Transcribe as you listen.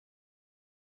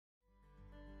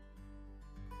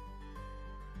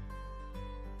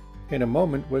In a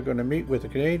moment, we're going to meet with the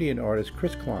Canadian artist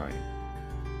Chris Klein.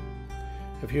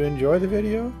 If you enjoy the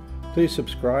video, please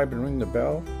subscribe and ring the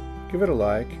bell, give it a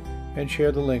like, and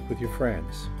share the link with your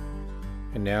friends.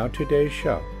 And now today's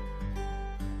show.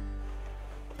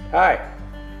 Hi,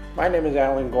 my name is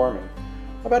Allan Gorman.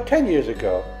 About 10 years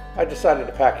ago, I decided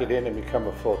to pack it in and become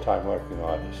a full-time working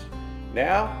artist.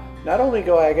 Now, not only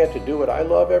do I get to do what I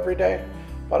love every day,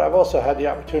 but I've also had the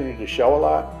opportunity to show a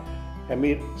lot and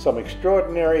meet some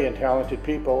extraordinary and talented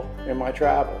people in my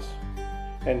travels.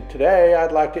 And today,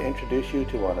 I'd like to introduce you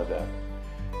to one of them.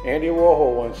 Andy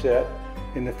Warhol once said,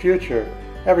 "In the future,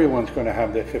 everyone's going to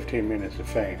have their 15 minutes of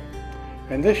fame."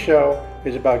 And this show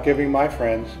is about giving my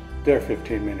friends their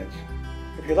 15 minutes.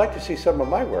 If you'd like to see some of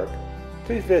my work,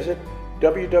 please visit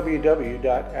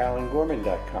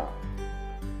www.allangorman.com.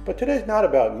 But today's not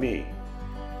about me.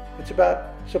 It's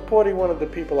about supporting one of the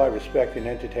people I respect and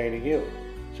entertaining you.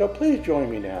 So please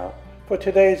join me now for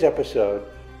today's episode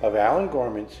of Allan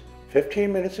Gorman's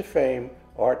 15 Minutes of Fame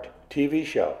Art TV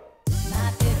show.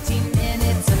 My 15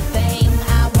 minutes of fame,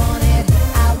 I want it,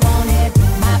 I want it.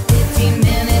 My 15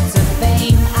 minutes of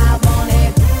fame, I want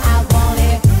it, I want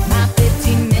it. My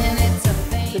 15 minutes of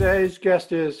fame. Today's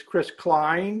guest is Chris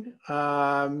Klein.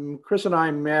 Chris and I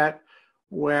met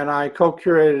when I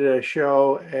co-curated a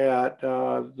show at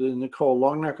the Nicole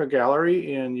Longnecker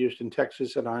Gallery in Houston,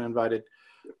 Texas, and I invited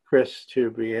Chris to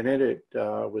be in it. It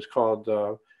was called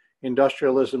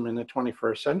Industrialism in the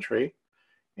 21st Century.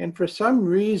 And for some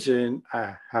reason,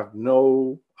 I have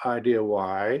no idea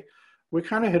why, we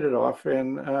kind of hit it off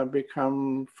and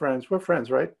become friends. We're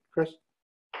friends, right, Chris?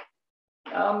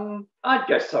 I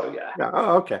guess so, yeah. Yeah.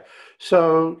 Oh, okay.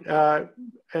 So,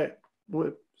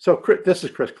 this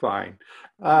is Chris Klein.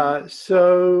 Chris,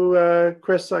 we're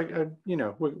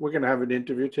going to have an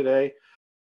interview today.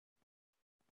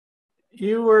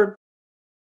 You were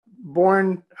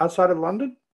born outside of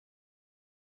London?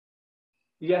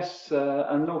 Yes,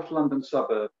 a North London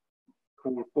suburb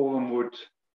called Borehamwood.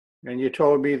 And you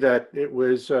told me that it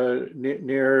was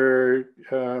near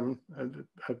a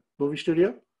movie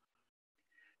studio?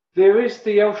 There is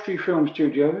the Elstree Film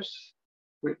Studios,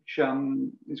 which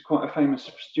is quite a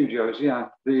famous studios, yeah.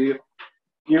 The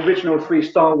original 3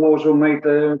 Star Wars were made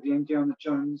there, the Indiana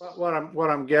Jones. What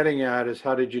I'm getting at is,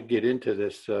 how did you get into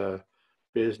this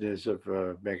business of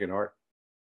making art?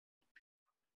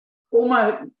 All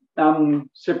my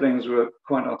siblings were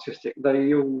quite artistic.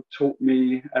 They all taught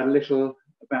me a little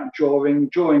about drawing.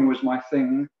 Drawing was my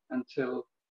thing until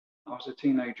I was a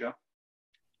teenager.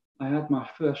 I had my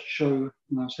first show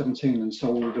when I was 17 and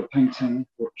sold a painting,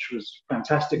 which was a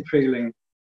fantastic feeling.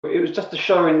 It was just a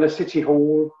show in the city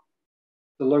hall,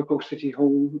 the local city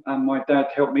hall, and my dad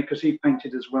helped me because he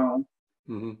painted as well.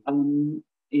 Mm-hmm.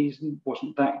 He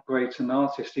wasn't that great an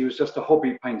artist. He was just a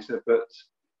hobby painter, but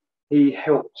he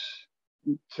helped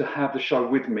to have the show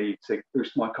with me to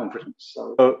boost my confidence.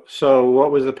 So what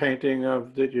was the painting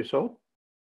of that you sold?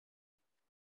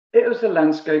 It was a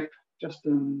landscape, just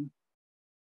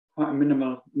quite a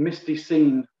minimal, misty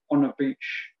scene on a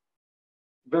beach.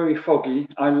 Very foggy.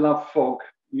 I love fog.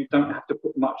 You don't have to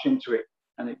put much into it,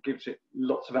 and it gives it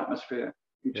lots of atmosphere.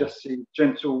 You just see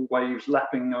gentle waves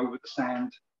lapping over the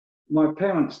sand. My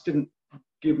parents didn't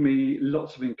give me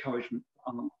lots of encouragement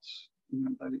for art.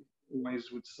 They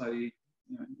always would say,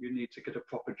 you need to get a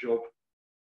proper job.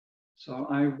 So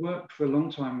I worked for a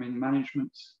long time in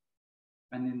management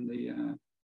and in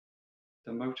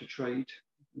the motor trade,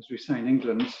 as we say in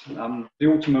England, the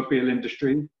automobile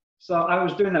industry. So I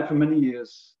was doing that for many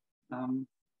years.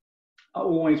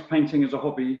 Always painting as a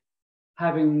hobby,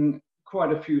 having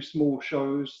quite a few small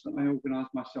shows that I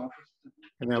organised myself.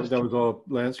 And that was all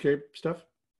landscape stuff?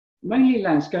 Mainly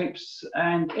landscapes,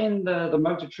 and in the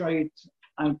motor trade,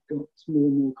 I've got more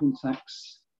and more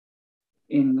contacts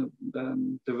in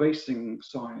the racing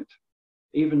side.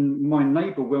 Even my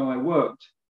neighbour where I worked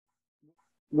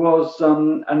was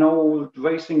an old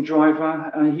racing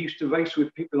driver, and he used to race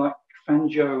with people like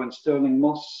Fangio and Sterling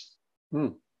Moss.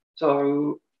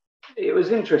 So it was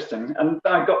interesting, and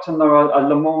I got to know a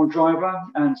Le Mans driver,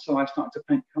 and so I started to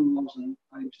paint cars, and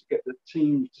I used to get the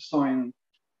team to sign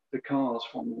the cars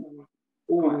from me.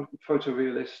 All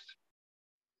photorealist.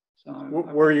 So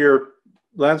were your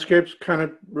landscapes kind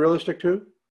of realistic too?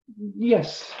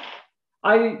 Yes,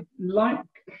 I like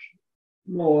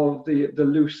more the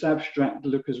loose abstract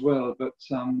look as well, but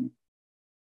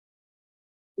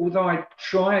although I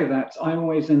try that, I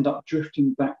always end up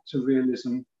drifting back to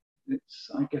realism.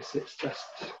 I guess it's just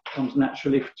comes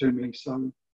naturally to me.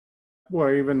 So, well,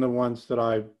 even the ones that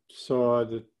I saw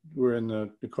that were in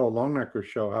the Nicole Longnecker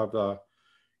show have a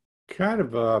kind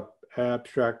of a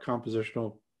abstract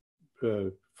compositional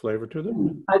flavor to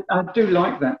them. I do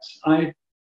like that. I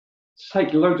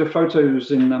take loads of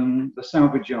photos in the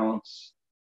salvage yards,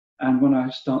 and when I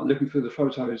start looking through the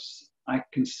photos, I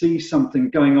can see something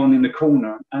going on in the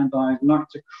corner, and I like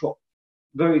to crop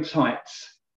very tight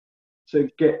to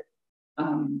get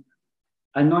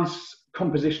a nice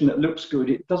composition that looks good.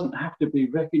 It doesn't have to be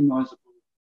recognizable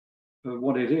for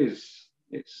what it is.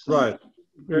 It's Right.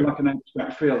 like an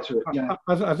abstract feel to it. Yeah,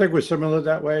 I think we're similar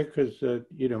that way because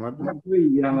you know I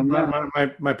agree.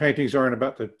 my paintings aren't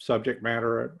about the subject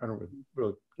matter. I don't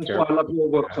really That's care. why I love your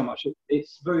work so much.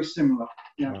 It's very similar.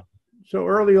 Yeah. So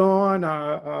early on,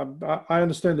 I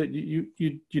understand that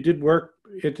you did work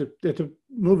at the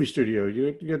movie studio.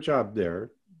 You got a job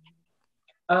there.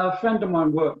 A friend of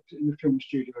mine worked in the film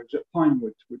studios at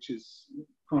Pinewood, which is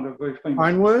kind of very famous.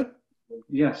 Pinewood?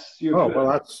 Yes. Oh, well,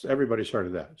 that's everybody's heard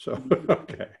of that. So,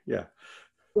 okay, yeah.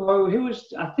 So he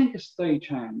was, I think, a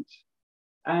stagehand,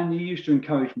 and he used to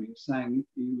encourage me, saying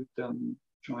he would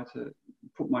try to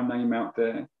put my name out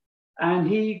there. And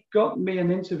he got me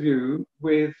an interview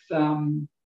with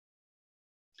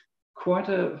quite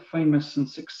a famous and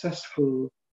successful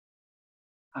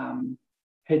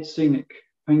head scenic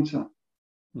painter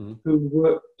who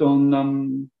worked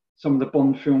on some of the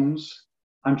Bond films.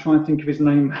 I'm trying to think of his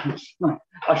name.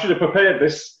 I should have prepared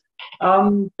this.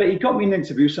 But he got me an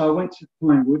interview, so I went to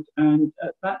Pinewood, and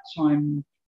at that time,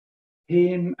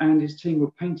 him and his team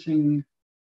were painting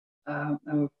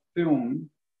a film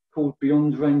called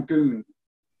Beyond Rangoon.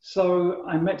 So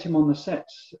I met him on the set,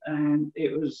 and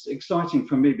it was exciting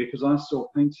for me because I saw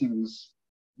paintings,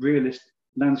 realist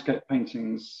landscape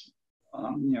paintings,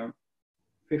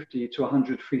 50 to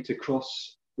 100 feet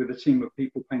across with a team of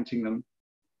people painting them.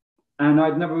 And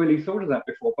I'd never really thought of that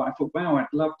before, but I thought, wow, I'd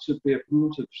love to be a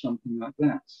part of something like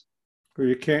that. Well,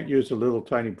 you can't use a little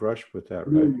tiny brush with that,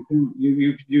 right? No, you can't.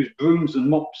 You use brooms and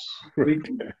mops.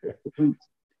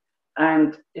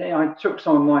 And yeah, I took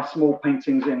some of my small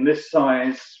paintings in this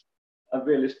size of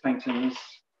realist paintings,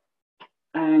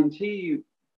 and he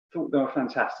thought they were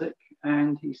fantastic.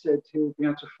 And he said he'll be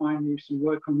able to find me some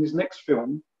work on his next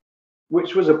film,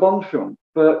 which was a Bond film,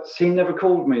 but he never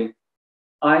called me.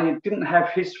 I didn't have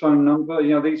his phone number. You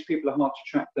know, these people are hard to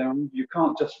track down. You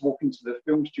can't just walk into the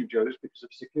film studios because of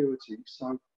security.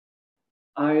 So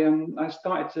I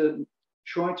started to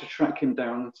try to track him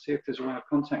down and see if there's a way of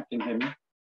contacting him.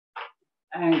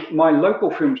 And my local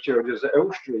film studios at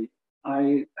Elstree,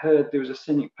 I heard there was a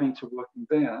scenic painter working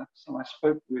there. So I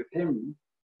spoke with him,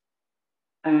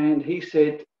 and he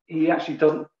said he actually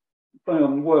doesn't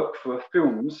work for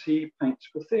films. He paints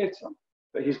for theatre,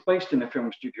 but he's based in the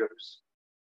film studios.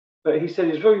 But he said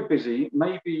he's very busy.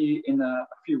 Maybe in a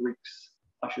few weeks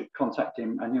I should contact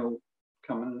him and he'll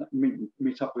come and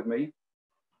meet up with me.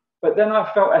 But then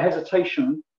I felt a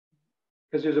hesitation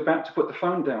because he was about to put the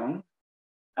phone down.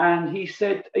 And he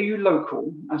said, "Are you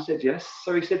local?" I said, "Yes."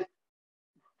 So he said,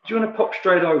 "Do you want to pop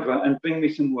straight over and bring me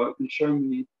some work and show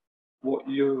me what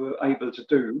you're able to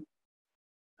do?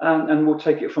 And we'll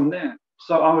take it from there."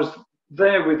 So I was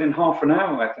there within half an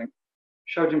hour, I think,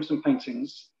 showed him some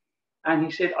paintings. And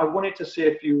he said, "I wanted to see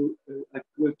if you were a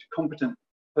good, competent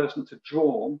person to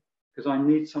draw, because I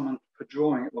need someone for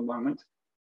drawing at the moment."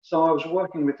 So I was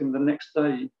working with him the next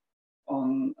day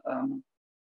on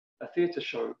a theatre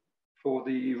show for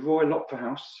the Royal Opera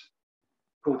House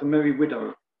called The Merry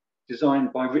Widow,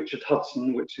 designed by Richard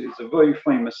Hudson, which is a very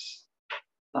famous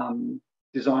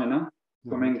designer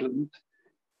from England.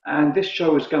 And this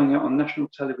show was going out on national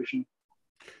television.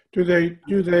 Do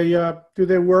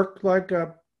they work like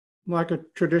a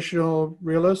traditional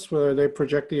realist, where they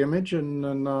project the image and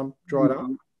draw it out?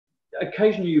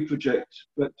 Occasionally you project,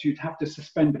 but you'd have to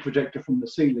suspend the projector from the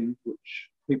ceiling, which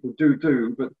people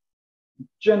do. But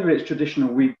generally it's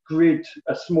traditional. We grid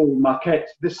a small maquette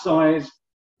this size,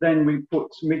 then we put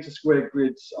meter square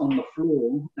grids on the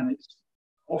floor, and it's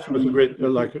often with a grid,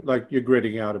 like you're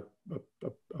gridding out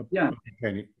a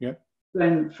painting. Yeah.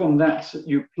 Then from that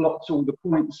you plot all the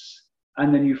points,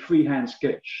 and then you freehand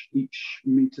sketch each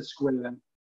meter square.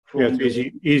 Yeah, it's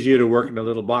easier to work in a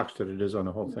little box than it is on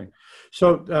the whole thing.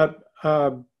 So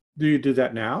do you do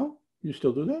that now? You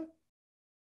still do that?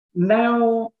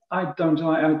 Now I don't.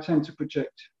 I tend to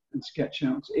project and sketch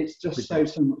out. It's just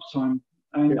saves so much time.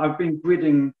 And I've been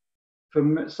gridding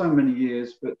for so many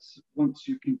years, but once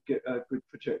you can get a good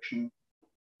projection.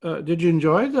 Did you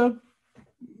enjoy the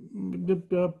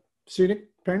scenic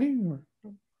painting?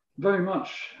 Or? Very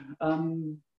much. I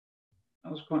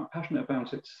was quite passionate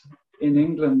about it. In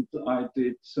England, I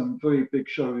did some very big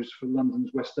shows for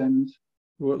London's West End.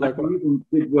 I even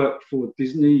did work for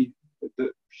Disney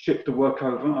that shipped the work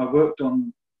over. I worked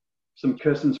on some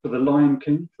curtains for The Lion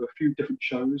King for a few different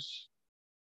shows.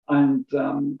 And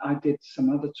I did some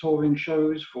other touring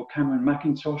shows for Cameron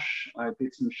McIntosh. I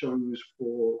did some shows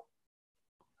for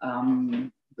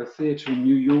the theatre in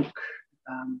New York,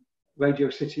 Radio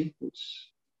City, which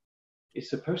is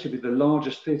supposed to be the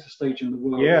largest theatre stage in the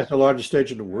world. Yeah, it's the largest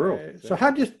stage in the world. So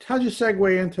how'd you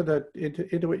segue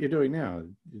into what you're doing now,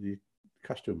 the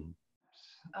costume?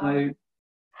 I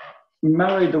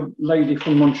married a lady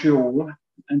from Montreal,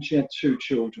 and she had 2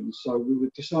 children. So we were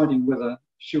deciding whether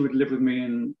she would live with me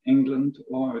in England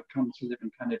or I would come to live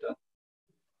in Canada.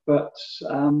 But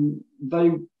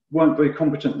they weren't very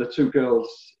competent, the 2 girls,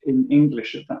 in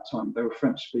English at that time. They were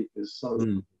French speakers.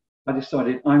 So I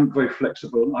decided I'm very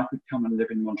flexible. I could come and live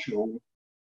in Montreal.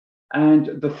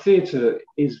 And the theatre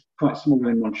is quite small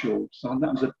in Montreal. So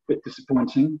that was a bit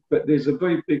disappointing. But there's a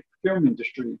very big film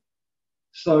industry.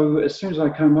 So as soon as I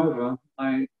came over,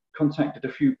 I contacted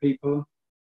a few people.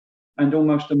 And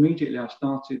almost immediately I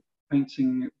started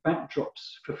painting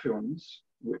backdrops for films,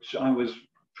 which I was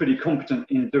pretty competent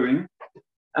in doing.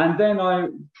 And then I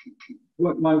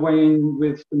worked my way in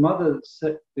with some other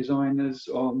set designers,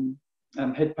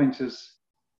 head painters,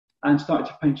 and started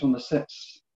to paint on the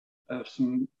sets of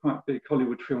some quite big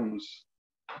Hollywood films.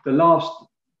 The last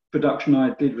production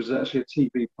I did was actually a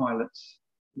TV pilot,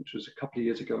 which was a couple of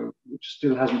years ago, which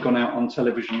still hasn't gone out on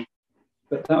television.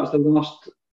 But that was the last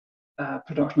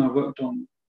production I worked on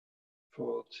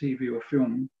for TV or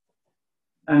film.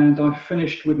 And I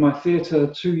finished with my theatre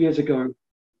 2 years ago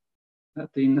at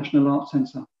the National Arts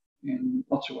Centre in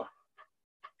Ottawa,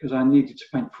 because I needed to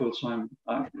paint full time.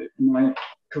 My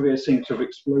career seemed to have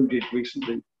exploded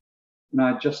recently, and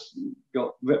I just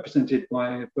got represented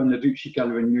by Bernaducci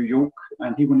Gallery in New York,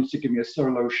 and he wanted to give me a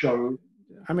solo show.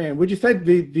 I mean, would you say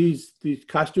these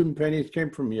costume paintings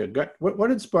came from your gut?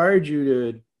 What inspired you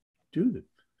to do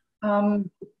them?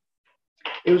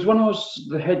 It was when I was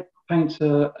the head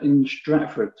painter in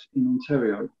Stratford in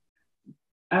Ontario.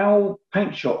 Our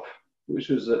paint shop, which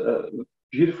was a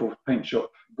beautiful paint shop,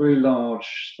 very large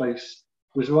space,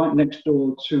 was right next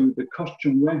door to the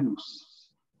costume warehouse.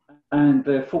 And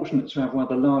they're fortunate to have one of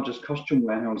the largest costume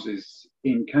warehouses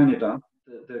in Canada.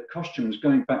 The costumes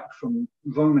going back from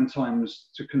Roman times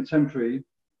to contemporary,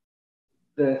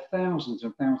 there are thousands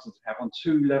and thousands to have on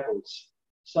 2 levels.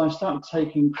 So I started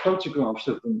taking photographs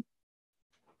of them.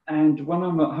 And when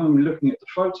I'm at home looking at the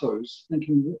photos,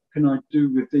 thinking, what can I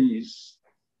do with these?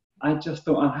 I just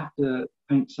thought I'd have to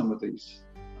paint some of these.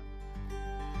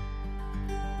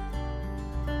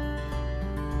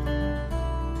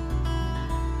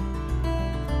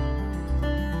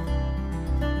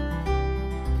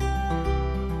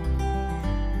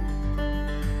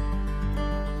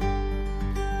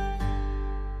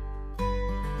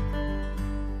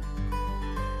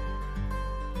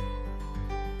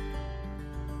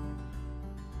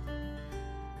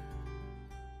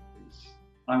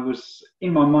 I was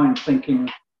in my mind thinking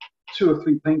 2 or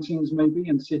 3 paintings maybe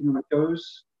and seeing how it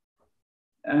goes.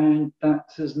 And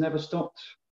that has never stopped.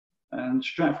 And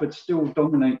Stratford still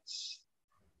dominates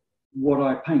what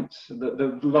I paint.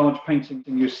 The large painting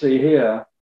you see here,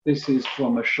 this is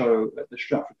from a show at the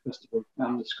Stratford Festival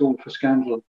and the School for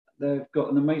Scandal. They've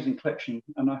got an amazing collection,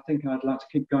 and I think I'd like to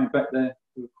keep going back there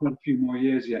for quite a few more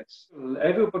years yet.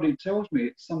 Everybody tells me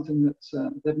it's something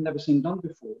that they've never seen done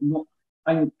before.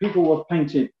 And people have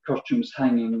painted costumes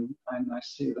hanging, and I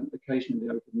see them occasionally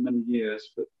over many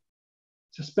years, but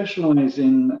to specialise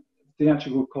in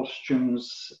theatrical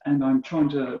costumes, and I'm trying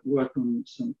to work on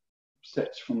some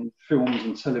sets from films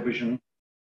and television,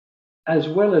 as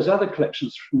well as other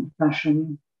collections from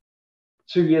fashion.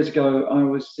 2 years ago, I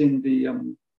was in the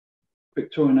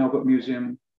Victoria and Albert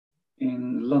Museum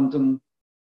in London,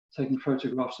 taking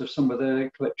photographs of some of their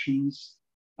collections.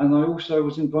 And I also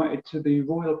was invited to the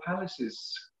Royal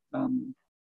Palace's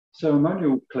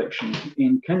ceremonial collection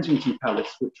in Kensington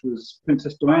Palace, which was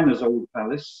Princess Diana's old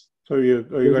palace. So you're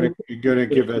going to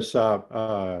give us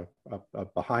a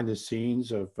behind the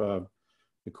scenes of the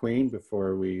Queen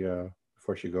before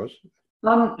she goes?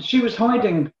 She was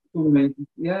hiding from me.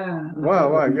 Yeah.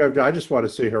 Wow! I just want to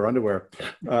see her underwear.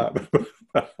 I think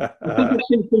I've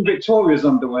seen some Victoria's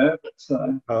underwear,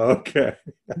 but okay.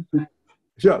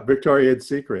 Yeah, Victoria's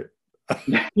Secret.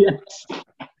 Yes,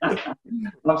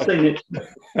 I've seen it.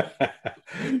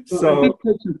 So I did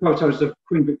take some photos of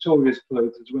Queen Victoria's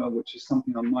clothes as well, which is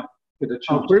something I might get a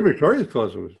chance. Queen Victoria's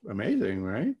clothes was amazing,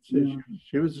 right?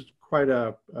 She was quite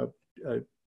a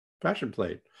fashion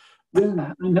plate.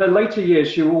 Yeah, in her later years,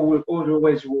 she always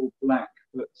wore black,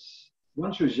 but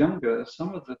when she was younger,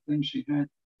 some of the things she had,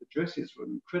 the dresses were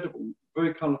incredible,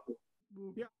 very colourful.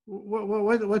 Yeah.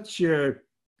 What's your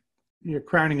your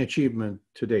crowning achievement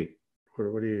to date?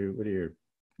 What are you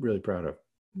really proud of?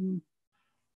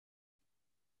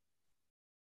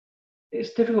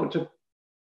 It's difficult to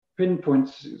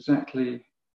pinpoint exactly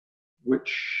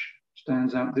which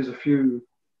stands out. There's a few.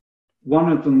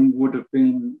 One of them would have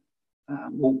been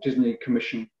Walt Disney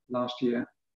commission last year.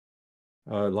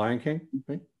 Lion King, I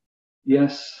think?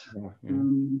 Yes. Oh, yeah.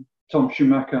 Tom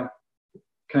Schumacher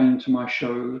came to my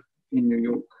show in New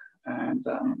York, and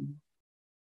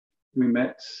we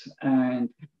met. And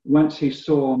once he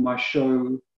saw my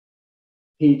show,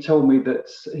 he told me that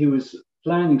he was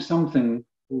planning something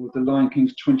for the Lion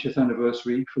King's 20th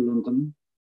anniversary for London.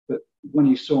 But when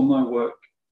he saw my work,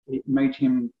 it made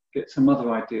him get some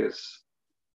other ideas.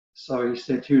 So he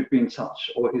said he would be in touch,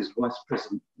 or his vice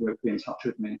president would be in touch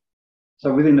with me.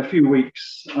 So within a few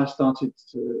weeks, I started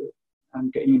to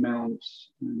get emails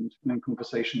and make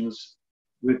conversations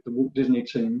with the Walt Disney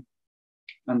team.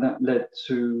 And that led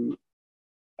to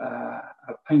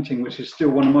a painting, which is still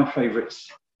one of my favorites,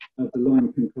 of the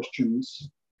Lion King costumes.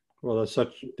 Well, that's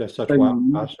such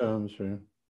wild costumes.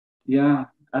 Yeah,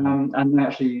 and they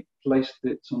actually placed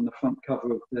it on the front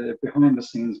cover of the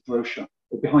behind-the-scenes brochure,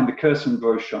 or behind the curtain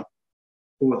brochure,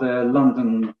 for their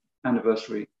London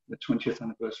anniversary, the 20th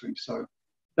anniversary. So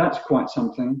that's quite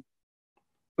something.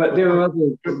 But there are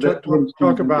other.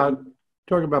 Talk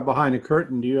about behind the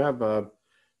curtain. Do you have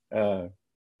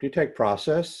do you take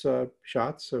process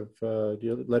shots of? Do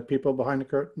you let people behind the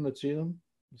curtain? Let's see them.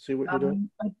 See what you're doing.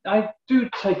 I do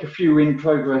take a few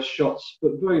in-progress shots,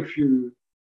 but very few.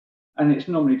 And it's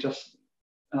normally just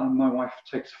my wife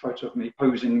takes a photo of me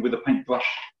posing with a paintbrush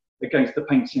against the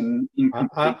painting.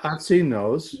 I've seen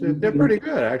those. They're pretty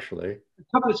good, actually. A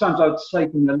couple of times I've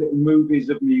taken the little movies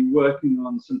of me working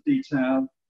on some detail.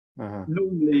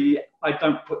 Normally I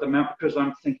don't put them out because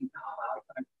I'm thinking,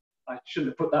 I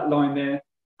shouldn't have put that line there,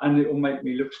 and it will make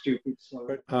me look stupid.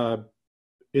 So,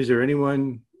 is there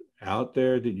anyone out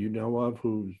there that you know of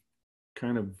who's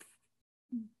kind of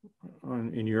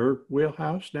in your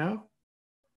wheelhouse now?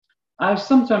 I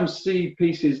sometimes see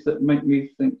pieces that make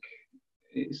me think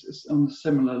it's on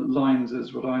similar lines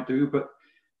as what I do, but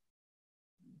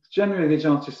generally these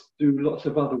artists do lots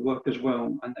of other work as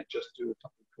well, and they just do a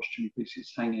couple of costume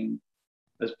pieces hanging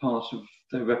as part of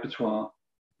their repertoire.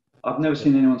 I've never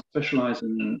seen anyone specialising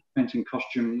in painting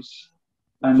costumes,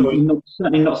 and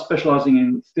certainly not specialising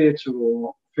in theatre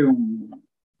or film,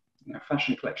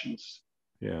 fashion collections.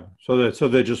 Yeah, so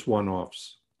they're just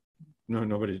one-offs. No,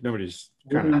 nobody's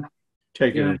kind of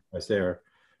taking it as their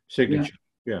signature.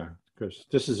 Yeah, because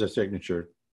this is a signature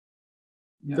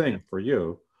thing for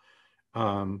you.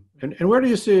 And where do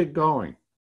you see it going?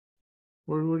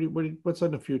 What's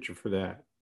in the future for that,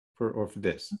 for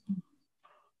this?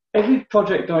 Every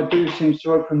project I do seems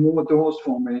to open more doors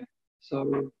for me.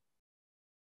 So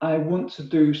I want to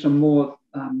do some more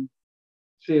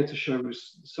theatre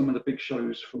shows, some of the big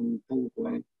shows from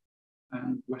Broadway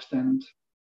and West End.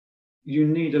 You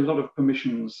need a lot of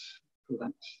permissions for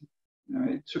that.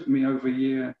 It took me over a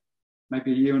year,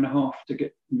 maybe a year and a half, to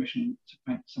get permission to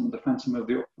paint some of the Phantom of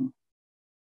the Opera.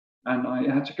 And I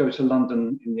had to go to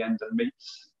London in the end and meet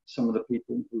some of the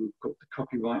people who got the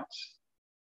copyrights,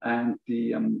 and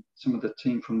some of the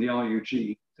team from the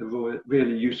RUG, the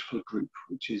Really Useful Group,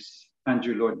 which is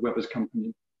Andrew Lloyd Webber's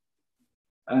company.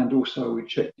 And also we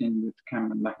checked in with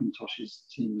Cameron McIntosh's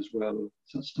team as well,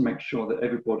 just to make sure that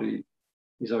everybody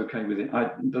is okay with it.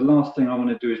 The last thing I want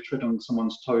to do is tread on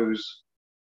someone's toes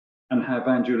and have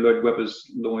Andrew Lloyd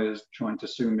Webber's lawyers trying to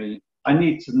sue me. I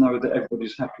need to know that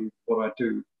everybody's happy with what I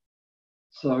do.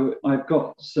 So I've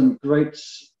got some great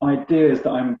ideas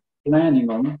that I'm planning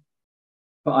on,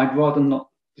 but I'd rather not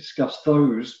discuss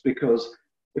those, because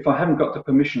if I haven't got the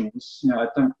permissions, I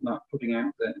don't like putting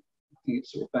out there. I think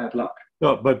it's sort of bad luck.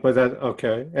 No, but that,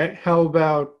 okay. And how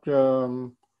about,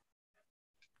 do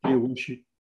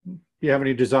you have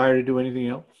any desire to do anything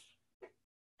else?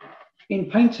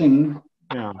 In painting,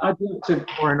 Yeah. I'd like to.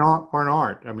 Or an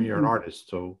art. I mean, you're an artist,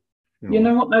 so. You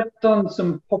know what? I've done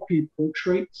some poppy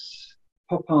portraits,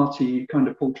 pop arty kind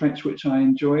of portraits, which I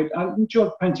enjoyed. I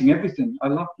enjoyed painting everything. I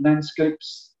love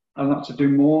landscapes. I like to do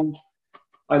more.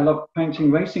 I love painting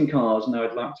racing cars, and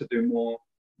I'd like to do more.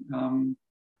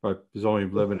 But there's only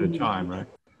limited time, right?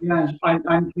 Yeah,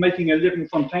 I'm making a living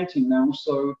from painting now.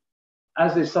 So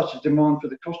as there's such a demand for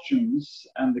the costumes,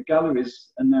 and the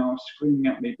galleries are now screaming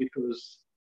at me because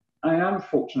I am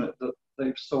fortunate that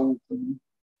they've sold them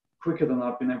quicker than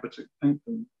I've been able to paint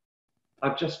them.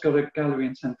 I've just got a gallery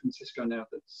in San Francisco now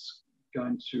that's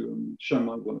going to show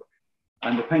my work.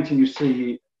 And the painting you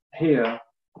see here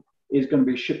is going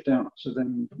to be shipped out to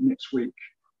them next week.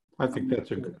 I think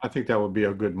that would be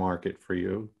a good market for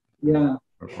you. Yeah.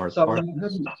 art. So I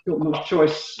haven't got much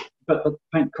choice but to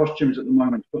paint costumes at the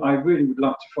moment, but I really would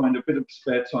like to find a bit of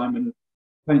spare time and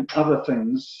paint other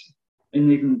things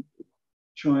and even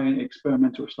try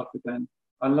experimental stuff again.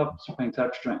 I love to paint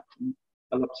abstract and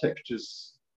I love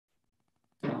textures,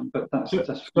 but that's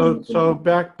So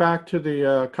back to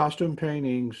the costume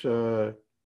paintings.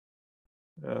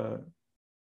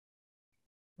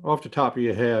 Off the top of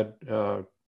your head,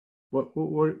 what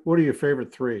are your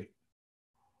favorite three?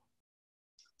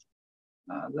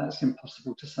 That's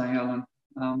impossible to say, Alan.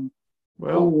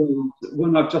 Well, always,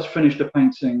 when I've just finished a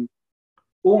painting,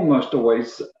 almost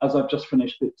always, as I've just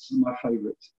finished, it's my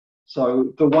favourite.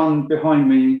 So the one behind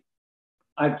me,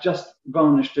 I've just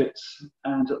varnished it,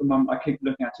 and at the moment I keep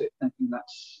looking at it thinking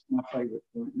that's my favourite.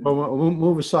 well, we'll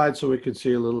move aside so we can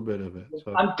see a little bit of it.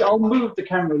 So. I'll move the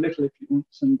camera a little if you want.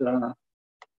 And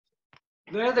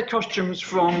they're the costumes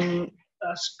from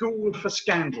School for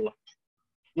Scandal,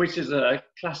 which is a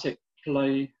classic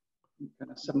play,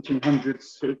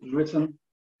 1700s written.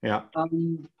 Yeah.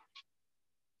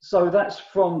 So that's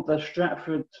from the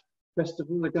Stratford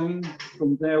Festival again,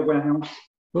 from their warehouse.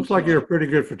 Looks like you're a pretty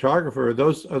good photographer. Are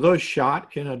those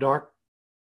shot in a darkened?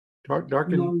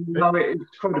 No,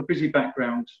 it's quite a busy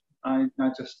background. I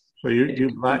just. So you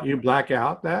black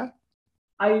out that?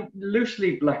 I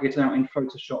loosely black it out in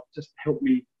Photoshop just to help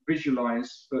me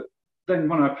visualize, but then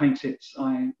when I paint it,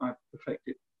 I perfect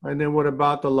it. And then what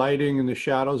about the lighting and the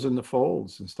shadows and the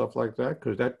folds and stuff like that?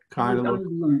 Because that kind of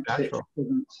looks natural.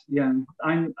 Yeah,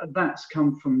 that's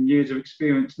come from years of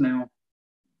experience now.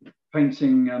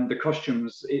 Painting the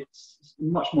costumes, it's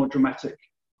much more dramatic.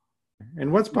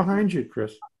 And what's behind you,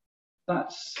 Chris?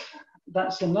 That's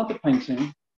another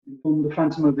painting from the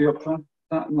Phantom of the Opera.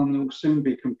 That one will soon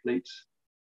be complete.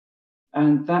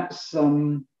 And that's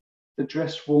the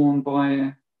dress worn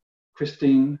by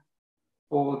Christine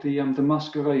for the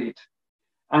Masquerade.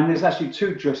 And there's actually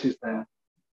two dresses there.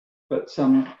 But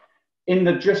in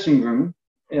the dressing room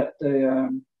at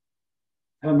the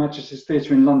Her Majesty's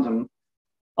Theatre in London,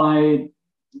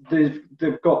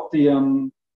 they've got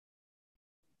the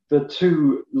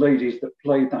two ladies that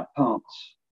played that part.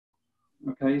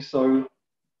 Okay, so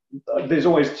there's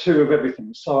always two of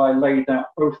everything. So I laid out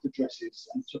both the dresses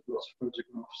and took lots of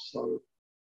photographs. So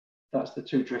that's the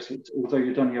two dresses, although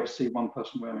you'd only ever see one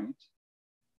person wearing it.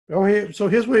 Oh, so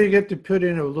here's where you get to put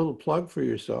in a little plug for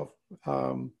yourself.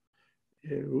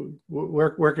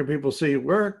 Where can people see your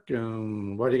work,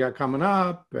 and what do you got coming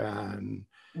up, and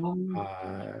what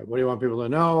do you want people to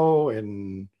know?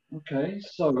 And okay,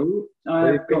 so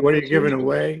what are you giving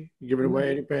away? You giving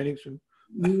away any paintings?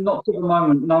 Not at the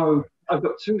moment, no. I've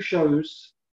got two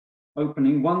shows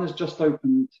opening. One has just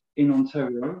opened in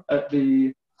Ontario at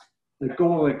the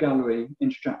Agora Gallery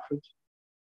in Stratford.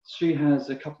 She has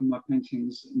a couple of my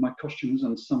paintings, my costumes,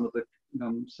 and some of the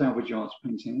salvage arts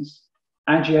paintings.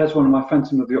 And she has one of my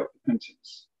Phantom of the Opera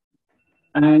paintings.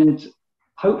 And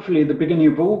hopefully, at the beginning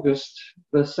of August,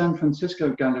 the San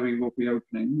Francisco Gallery will be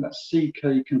opening. That's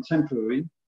CK Contemporary.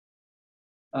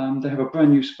 They have a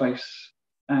brand new space,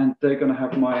 and they're going to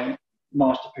have my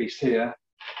masterpiece here,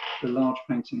 the large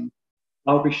painting.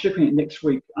 I'll be shipping it next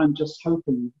week. I'm just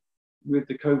hoping with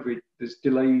the COVID, there's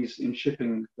delays in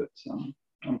shipping, but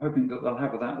I'm hoping that they'll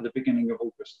have that at the beginning of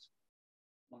August.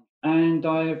 And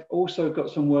I've also got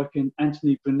some work in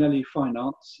Anthony Brunelli Fine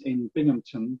Arts in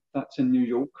Binghamton, that's in New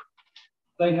York.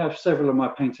 They have several of my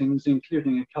paintings,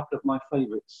 including a couple of my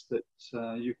favorites that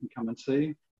you can come and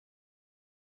see.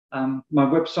 My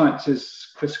website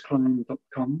is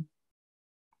chrisklein.com.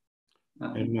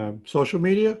 And social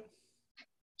media?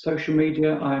 Social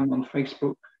media, I'm on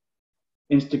Facebook,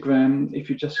 Instagram. If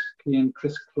you just key in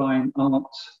Chris Klein Art,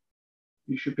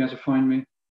 you should be able to find me.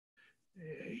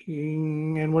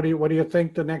 And what do you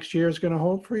think the next year is going to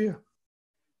hold for you?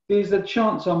 There's a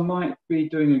chance I might be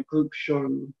doing a group show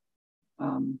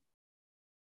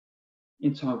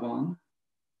in Taiwan.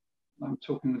 I'm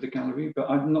talking with the gallery, but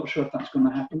I'm not sure if that's going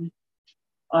to happen.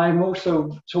 I'm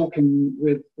also talking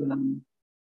with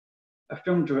a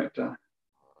film director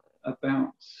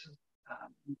about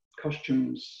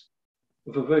costumes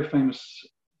of a very famous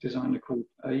designer called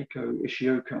Aiko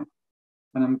Ishioka.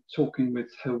 And I'm talking with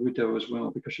her widow as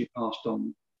well because she passed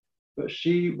on. But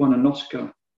she won an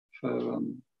Oscar for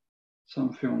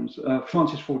some films,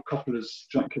 Francis Ford Coppola's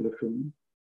Dracula film.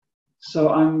 So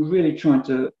I'm really trying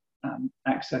to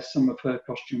access some of her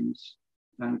costumes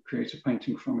and create a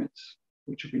painting from it,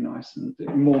 which would be nice. And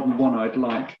more than one I'd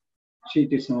like. She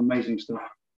did some amazing stuff.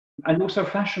 And also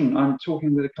fashion. I'm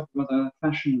talking with a couple of other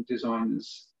fashion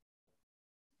designers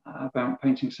about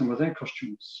painting some of their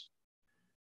costumes.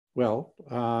 Well,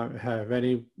 have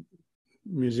any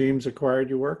museums acquired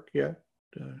your work yet?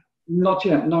 Not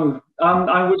yet, no.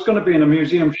 I was going to be in a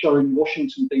museum show in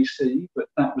Washington, D.C., but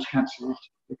that was cancelled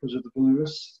because of the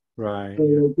virus. Right. So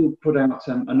I did put out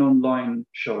an online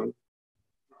show.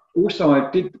 Also,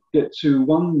 I did get to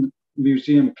one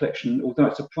museum collection, although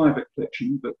it's a private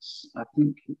collection, but I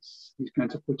think he's going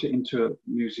to put it into a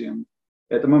museum.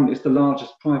 At the moment, it's the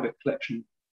largest private collection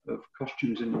of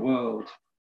costumes in the world.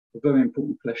 A very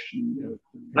important collection.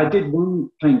 I did one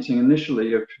painting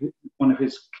initially of one of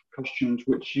his costumes,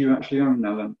 which you actually own,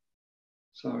 Alan.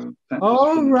 So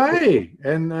oh, right.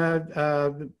 And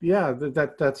yeah,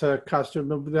 that's a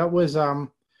costume. That was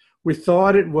we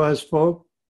thought it was folk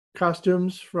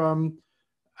costumes from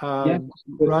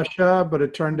Russia, but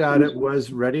it turned out it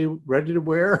was ready to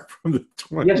wear from the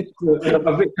 20s. Yes,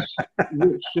 a rich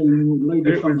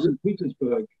lady from St.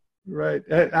 Petersburg. Right.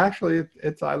 Actually,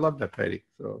 it's I love that painting.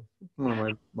 So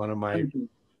one of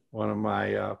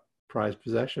my prized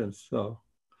possessions. So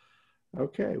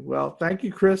okay. Well, thank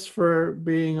you, Chris, for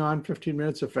being on 15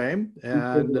 Minutes of Fame,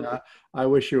 and I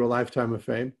wish you a lifetime of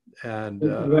fame. And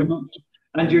thank you very much.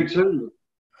 And you too.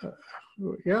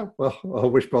 Yeah. Well, I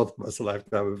wish both of us a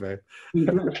lifetime of fame.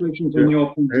 Congratulations on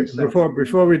your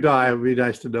before we die, it would be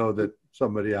nice to know that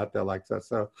somebody out there likes us.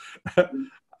 So.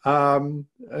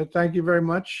 Thank you very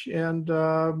much, and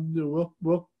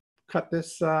we'll cut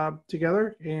this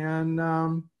together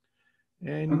and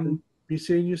be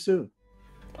seeing you soon.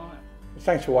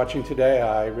 Thanks for watching today.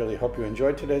 I really hope you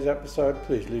enjoyed today's episode.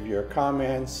 Please leave your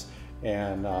comments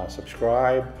and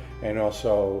subscribe, and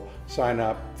also sign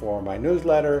up for my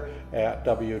newsletter at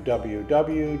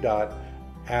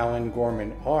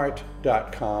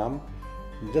www.allangormanart.com.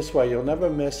 This way you'll never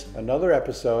miss another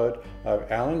episode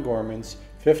of Allan Gorman's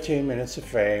 15 Minutes of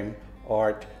Fame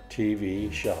Art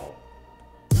TV show.